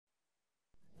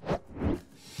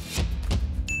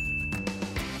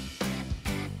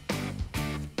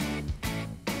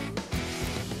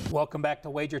Welcome back to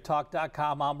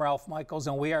WagerTalk.com. I'm Ralph Michaels,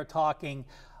 and we are talking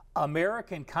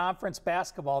American Conference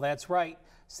basketball. That's right.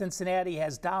 Cincinnati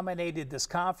has dominated this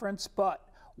conference, but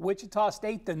Wichita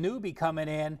State, the newbie, coming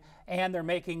in, and they're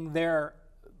making their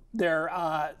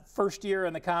first year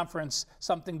in the conference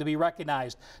something to be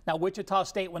recognized. Now, Wichita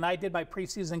State, when I did my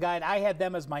preseason guide, I had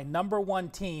them as my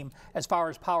 #1 team as far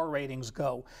as power ratings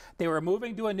go. They were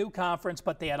moving to a new conference,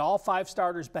 but they had all 5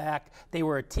 starters back. They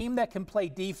were a team that can play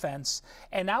defense.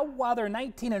 And now, while they're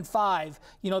 19-5,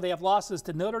 they have losses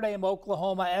to Notre Dame,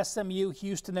 Oklahoma, SMU,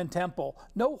 Houston, and Temple.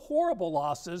 No horrible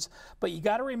losses, but you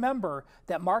got to remember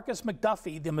that Marcus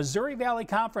McDuffie, the Missouri Valley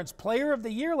Conference Player of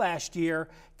the Year last year,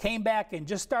 came back and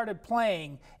just started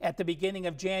playing at the beginning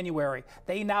of January.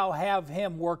 They now have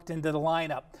him worked into the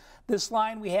lineup. This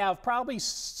line, we have probably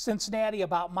Cincinnati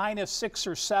about -6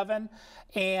 or 7.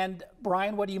 And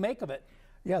Brian, what do you make of it?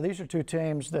 Yeah, these are two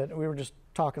teams that we were just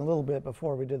talking a little bit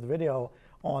before we did the video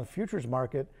on futures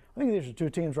market. I think these are two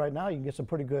teams right now you can get some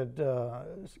pretty good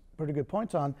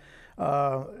points on.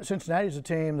 Cincinnati's a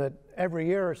team that every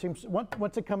year seems,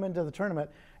 once they come into the tournament,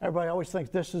 everybody always thinks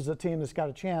this is a team that's got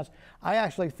a chance. I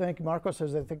actually think, Marco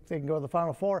says they think they can go to the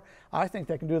Final Four. I think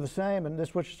they can do the same. And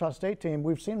this Wichita State team,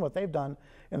 we've seen what they've done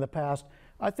in the past.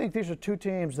 I think these are two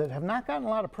teams that have not gotten a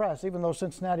lot of press, even though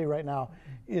Cincinnati right now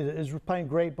is playing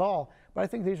great ball. But I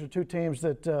think these are two teams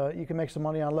that you can make some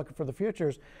money on looking for the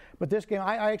futures. But this game,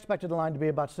 I expected the line to be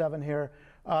about 7 here.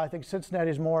 I think Cincinnati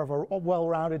is more of a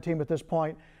well-rounded team at this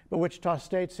point. But Wichita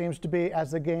State seems to be,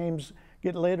 as the games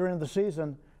get later into the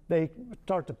season, they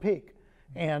start to peak.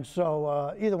 And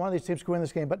so either one of these teams can win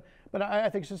this game. But I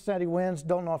think Cincinnati wins.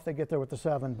 Don't know if they get there with the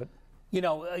 7. But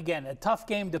again, a tough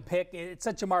game to pick. It's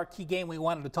such a marquee game we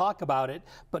wanted to talk about it.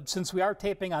 But since we are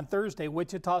taping on Thursday,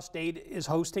 Wichita State is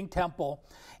hosting Temple.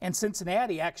 And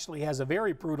Cincinnati actually has a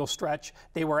very brutal stretch.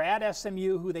 They were at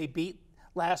SMU, who they beat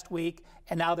last week,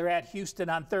 and now they're at Houston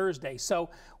on Thursday. So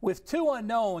with 2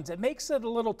 unknowns, it makes it a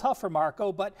little tougher,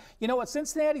 Marco. But you know what?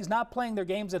 Cincinnati's not playing their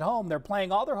games at home. They're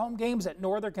playing all their home games at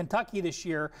Northern Kentucky this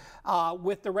year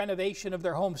with the renovation of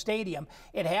their home stadium.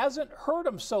 It hasn't hurt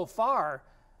them so far.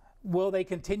 Will they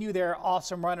continue their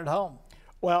awesome run at home?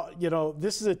 Well,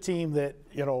 this is a team that,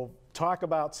 talk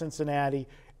about Cincinnati,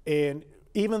 and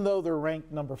even though they're ranked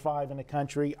number 5 in the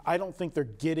country, I don't think they're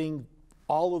getting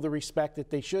all of the respect that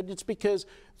they should. It's because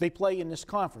they play in this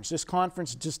conference. This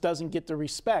conference just doesn't get the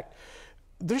respect.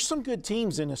 There's some good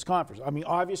teams in this conference. I mean,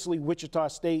 obviously, Wichita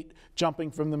State,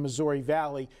 jumping from the Missouri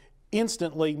Valley,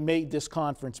 instantly made this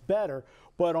conference better.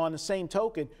 But on the same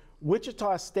token,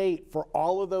 Wichita State, for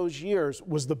all of those years,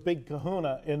 was the big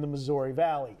kahuna in the Missouri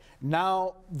Valley.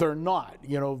 Now they're not.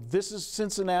 This is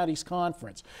Cincinnati's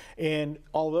conference. And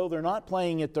although they're not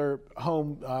playing at their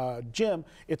home gym,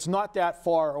 it's not that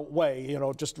far away,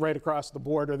 just right across the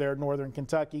border there, Northern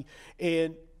Kentucky.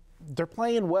 And they're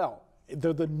playing well.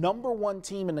 They're the #1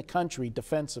 team in the country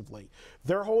defensively.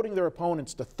 They're holding their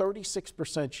opponents to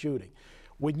 36% shooting.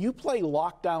 When you play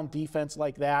lockdown defense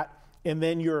like that, and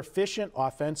then you're efficient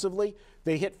offensively,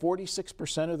 they hit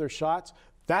 46% of their shots.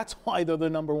 That's why they're the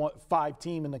 #5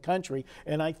 team in the country.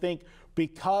 And I think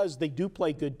because they do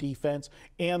play good defense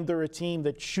and they're a team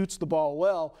that shoots the ball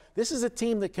well, this is a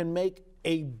team that can make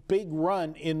a big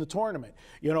run in the tournament.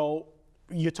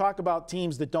 You talk about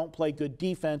teams that don't play good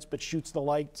defense but shoots the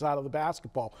lights out of the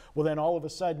basketball. Well, then all of a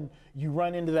sudden you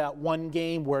run into that one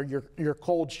game where you're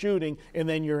cold shooting and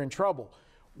then you're in trouble.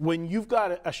 When you've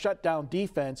got a shutdown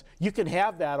defense, you can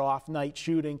have that off night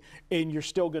shooting and you're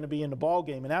still going to be in the ball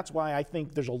game. And that's why I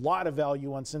think there's a lot of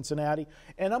value on Cincinnati.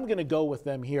 And I'm going to go with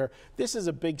them here. This is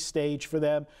a big stage for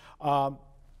them.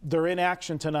 They're in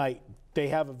action tonight. They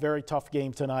have a very tough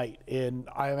game tonight, and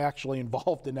I am actually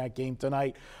involved in that game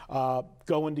tonight.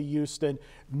 Going to Houston,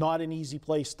 not an easy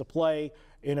place to play.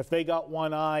 And if they got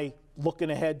one eye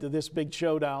looking ahead to this big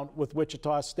showdown with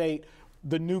Wichita State,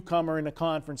 the newcomer in the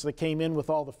conference that came in with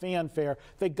all the fanfare,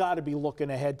 they got to be looking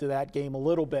ahead to that game a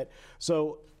little bit.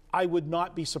 So I would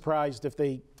not be surprised if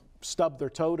they stub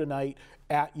their toe tonight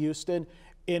at Houston,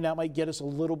 and that might get us a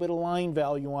little bit of line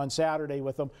value on Saturday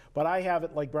with them. But I have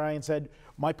it, like Brian said,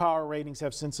 my power ratings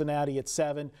have Cincinnati at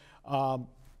 7.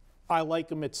 I like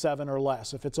them at 7 or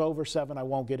less. If it's over 7, I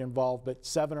won't get involved. But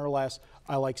 7 or less,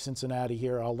 I like Cincinnati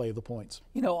here. I'll lay the points.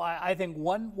 I think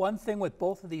one thing with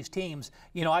both of these teams,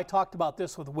 I talked about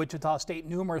this with Wichita State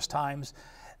numerous times.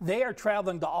 They are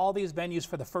traveling to all these venues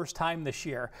for the first time this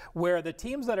year, where the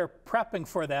teams that are prepping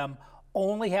for them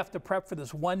only have to prep for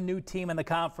this one new team in the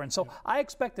conference. So I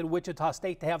expected Wichita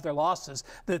State to have their losses.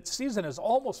 The season is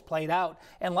almost played out.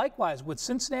 And likewise, with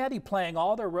Cincinnati playing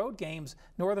all their road games,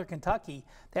 Northern Kentucky,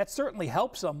 that certainly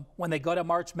helps them when they go to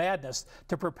March Madness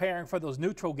to preparing for those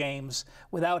neutral games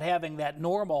without having that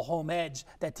normal home edge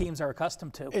that teams are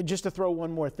accustomed to. And just to throw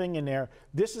one more thing in there,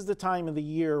 this is the time of the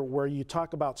year where you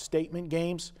talk about statement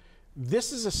games.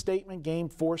 This is a statement game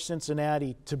for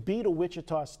Cincinnati to beat a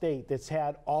Wichita State that's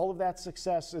had all of that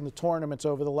success in the tournaments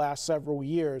over the last several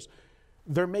years.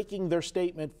 They're making their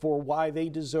statement for why they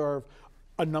deserve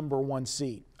a #1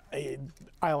 seed.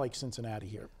 I like Cincinnati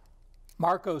here.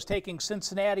 Marco's taking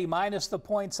Cincinnati minus the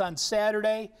points on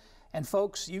Saturday. And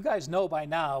folks, you guys know by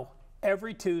now,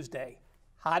 every Tuesday,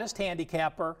 hottest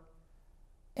handicapper,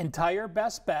 entire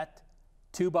best bet,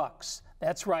 $2.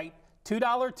 That's right,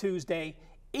 $2 Tuesday.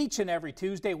 Each and every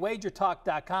Tuesday,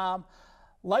 WagerTalk.com.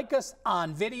 Like us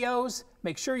on videos.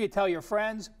 Make sure you tell your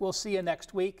friends. We'll see you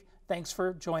next week. Thanks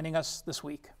for joining us this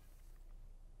week.